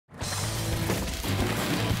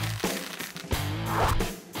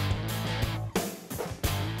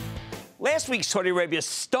Last week, Saudi Arabia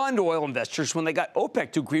stunned oil investors when they got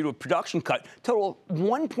OPEC to agree to a production cut, total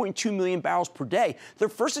 1.2 million barrels per day, their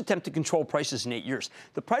first attempt to control prices in 8 years.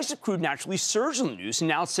 The price of crude naturally surged in the news, and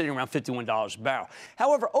now it's sitting around $51 a barrel.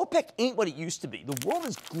 However, OPEC ain't what it used to be. The world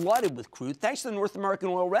is glutted with crude thanks to the North American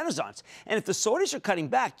oil renaissance. And if the Saudis are cutting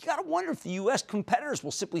back, you got to wonder if the U.S. competitors will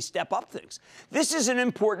simply step up things. This is an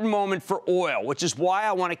important moment for oil, which is why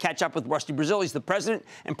I want to catch up with Rusty Braziel. He's the president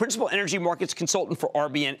and principal energy markets consultant for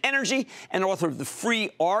RBN Energy and author of the free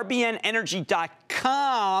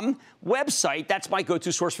RBNenergy.com website. That's my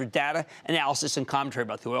go-to source for data, analysis, and commentary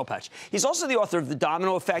about the oil patch. He's also the author of The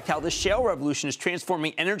Domino Effect, How the Shale Revolution is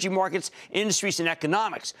Transforming Energy Markets, Industries, and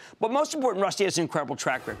Economics. But most important, Rusty has an incredible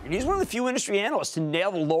track record. He's one of the few industry analysts to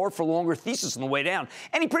nail the lower for longer thesis on the way down.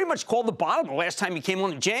 And he pretty much called the bottom the last time he came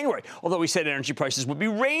on in January, although he said energy prices would be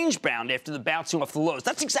range-bound after the bouncing off the lows.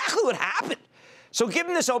 That's exactly what happened. So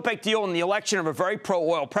given this OPEC deal and the election of a very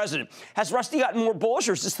pro-oil president, has Rusty gotten more bullish,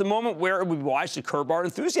 or is this the moment where it would be wise to curb our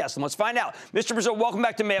enthusiasm? Let's find out. Mr. Braziel, welcome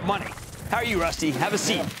back to Mad Money. How are you, Rusty? Have a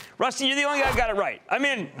seat. Rusty, you're the only guy who got it right. I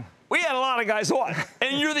mean, we had a lot of guys on,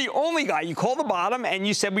 and you're the only guy. You called the bottom, and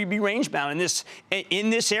you said we'd be range-bound in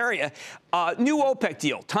this area. New OPEC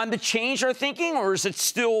deal. Time to change our thinking, or is it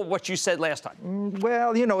still what you said last time?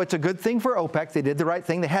 Well, you know, it's a good thing for OPEC. They did the right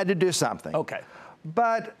thing. They had to do something. Okay.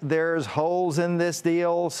 But there's holes in this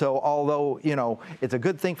deal, so although, you know, it's a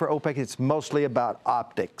good thing for OPEC, it's mostly about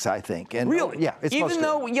optics, I think. And really? Yeah. It's even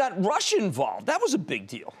though we got Russia involved, that was a big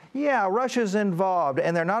deal. Yeah, Russia's involved,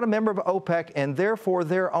 and they're not a member of OPEC, and therefore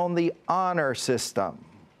they're on the honor system.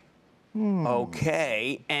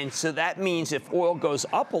 Okay, and so that means if oil goes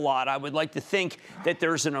up a lot, I would like to think that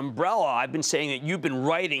there's an umbrella. I've been saying that you've been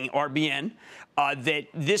writing, RBN, that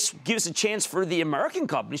this gives a chance for the American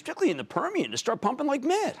companies, particularly in the Permian, to start pumping like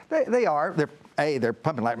mad. They are. They're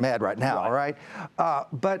pumping like mad right now, right?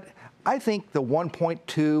 But I think the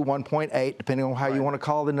 1.2, 1.8, depending on how you want to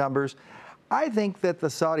call the numbers, I think that the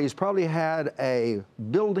Saudis probably had a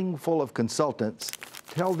building full of consultants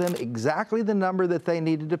tell them exactly the number that they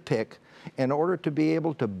needed to pick in order to be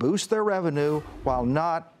able to boost their revenue while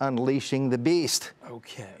not unleashing the beast.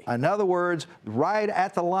 Okay. In other words, right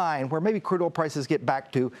at the line where maybe crude oil prices get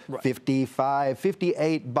back to 55,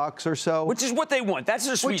 58 bucks or so. Which is what they want. That's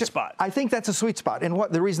their sweet spot. I think that's a sweet spot. And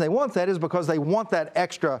the reason they want that is because they want that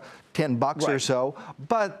extra 10 bucks or so,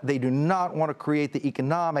 but they do not want to create the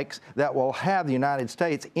economics that will have the United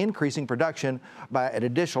States increasing production by an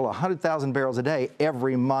additional 100,000 barrels a day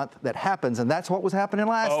every month that happens. And that's what was happening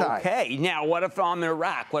last time. Okay. Now, what if I'm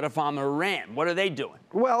Iraq? What if I'm Iran? What are they doing?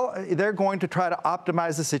 Well, they're going to try to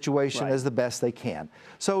optimize the situation as the best they can.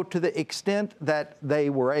 So to the extent that they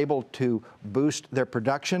were able to boost their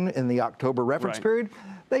production in the October reference period,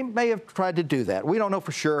 they may have tried to do that. We don't know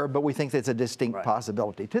for sure, but we think that's a distinct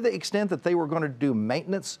possibility. To the extent that they were going to do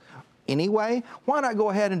maintenance anyway, why not go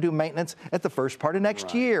ahead and do maintenance at the first part of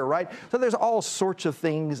next year, right? So there's all sorts of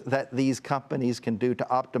things that these companies can do to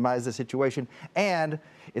optimize the situation, and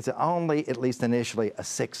it's only, at least initially, a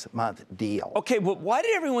 6-month deal. Okay, but why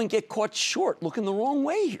did everyone get caught short, looking the wrong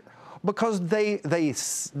way here? Because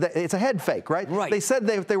it's a head fake, right? They said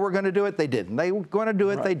if they were going to do it, they didn't. They were going to do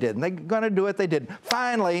it, they didn't. They were going to do it, they didn't.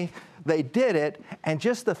 Finally, they did it, and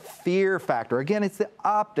just the fear factor, again, it's the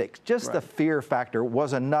optics, just the fear factor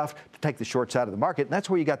was enough to take the short side of the market, and that's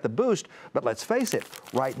where you got the boost. But let's face it,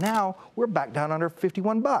 right now, we're back down under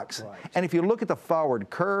 51 bucks. And if you look at the forward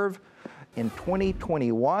curve, in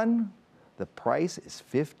 2021, the price is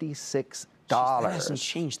 $56. That hasn't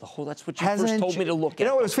changed the whole. That's what you first told me to look at. You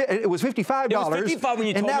know, it was $55. It was 55 when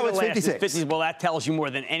you told me now to it's last. 56. 50. Well, that tells you more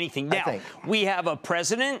than anything. Now, we have a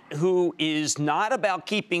president who is not about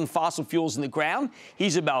keeping fossil fuels in the ground.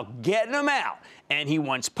 He's about getting them out. And he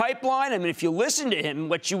wants pipeline. I mean, if you listen to him,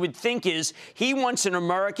 what you would think is he wants an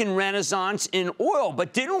American renaissance in oil.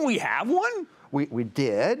 But didn't we have one? We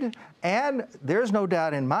did. And there's no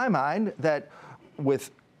doubt in my mind that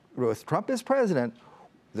with Trump as president,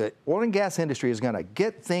 the oil and gas industry is going to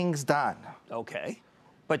get things done. Okay.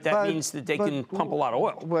 But that means that they can pump a lot of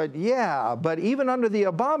oil. But yeah, but even under the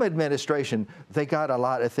Obama administration, they got a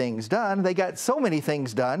lot of things done. They got so many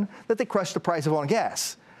things done that they crushed the price of oil and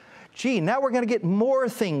gas. Gee, now we're going to get more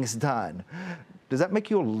things done. Does that make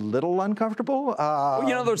you a little uncomfortable? Well,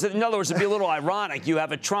 in other words, it'd be a little ironic. You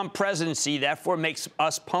have a Trump presidency, therefore makes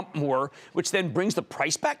us pump more, which then brings the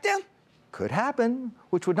price back down? Could happen,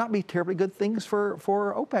 which would not be terribly good things for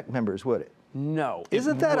OPEC members, would it? No.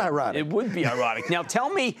 Isn't that ironic? It would be ironic. Now, tell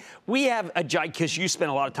me, we have a giant, because you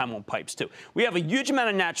spend a lot of time on pipes, too. We have a huge amount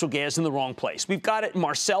of natural gas in the wrong place. We've got it in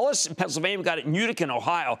Marcellus, in Pennsylvania. We've got it in Utica, in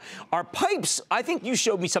Ohio. Our pipes, I think you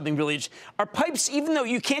showed me something really interesting. Our pipes, even though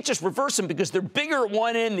you can't just reverse them because they're bigger at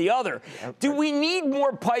one end than the other, do we need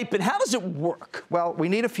more pipe, and how does it work? Well, we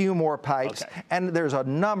need a few more pipes, Okay. and there's a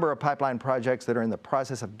number of pipeline projects that are in the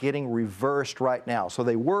process of getting reversed right now. So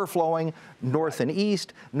they were flowing north and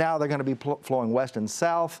east. Now they're going to be flowing west and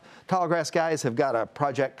south. Tallgrass guys have got a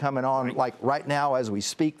project coming on like right now as we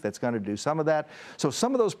speak that's going to do some of that. So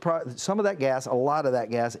some of that gas, a lot of that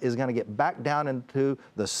gas is going to get back down into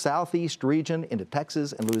the southeast region, into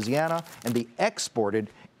Texas and Louisiana, and be exported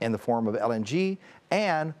in the form of LNG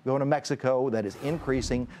and going to Mexico. That is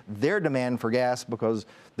increasing their demand for gas because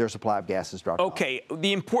their supply of gas has dropped off. Okay,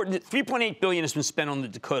 the important $3.8 billion has been spent on the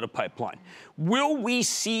Dakota pipeline. Will we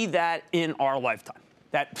see that in our lifetime?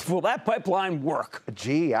 Will that pipeline work?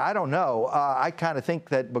 Gee, I don't know. I kind of think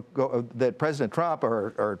that President Trump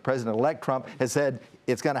or President-elect Trump has said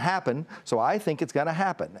it's going to happen, so I think it's going to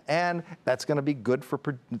happen. And that's going to be good for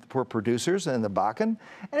producers in the Bakken,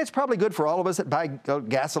 and it's probably good for all of us that buy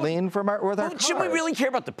gasoline with our cars. Should we really care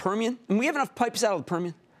about the Permian? And we have enough pipes out of the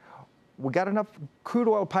Permian? We got enough crude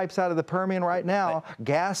oil pipes out of the Permian right now.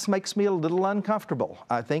 Gas makes me a little uncomfortable.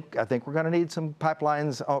 I think we're going to need some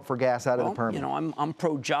pipelines for gas out of the Permian. You know, I'm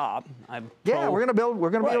pro-job. Yeah, we're going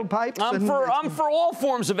to build pipes. I'm for all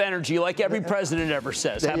forms of energy, like every president ever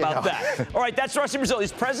says. How about that? All right, that's Rusty Braziel.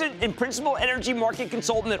 He's president and principal energy market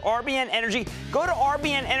consultant at RBN Energy. Go to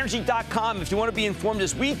rbnenergy.com if you want to be informed,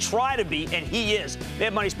 as we try to be, and he is.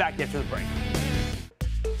 Mad Money's back after the break.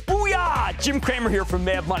 Booyah! Jim Cramer here from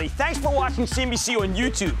Mad Money. Thanks for watching CNBC on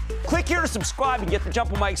YouTube. Click here to subscribe and get the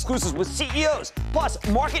jump on my exclusives with CEOs, plus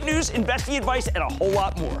market news, investing advice, and a whole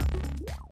lot more.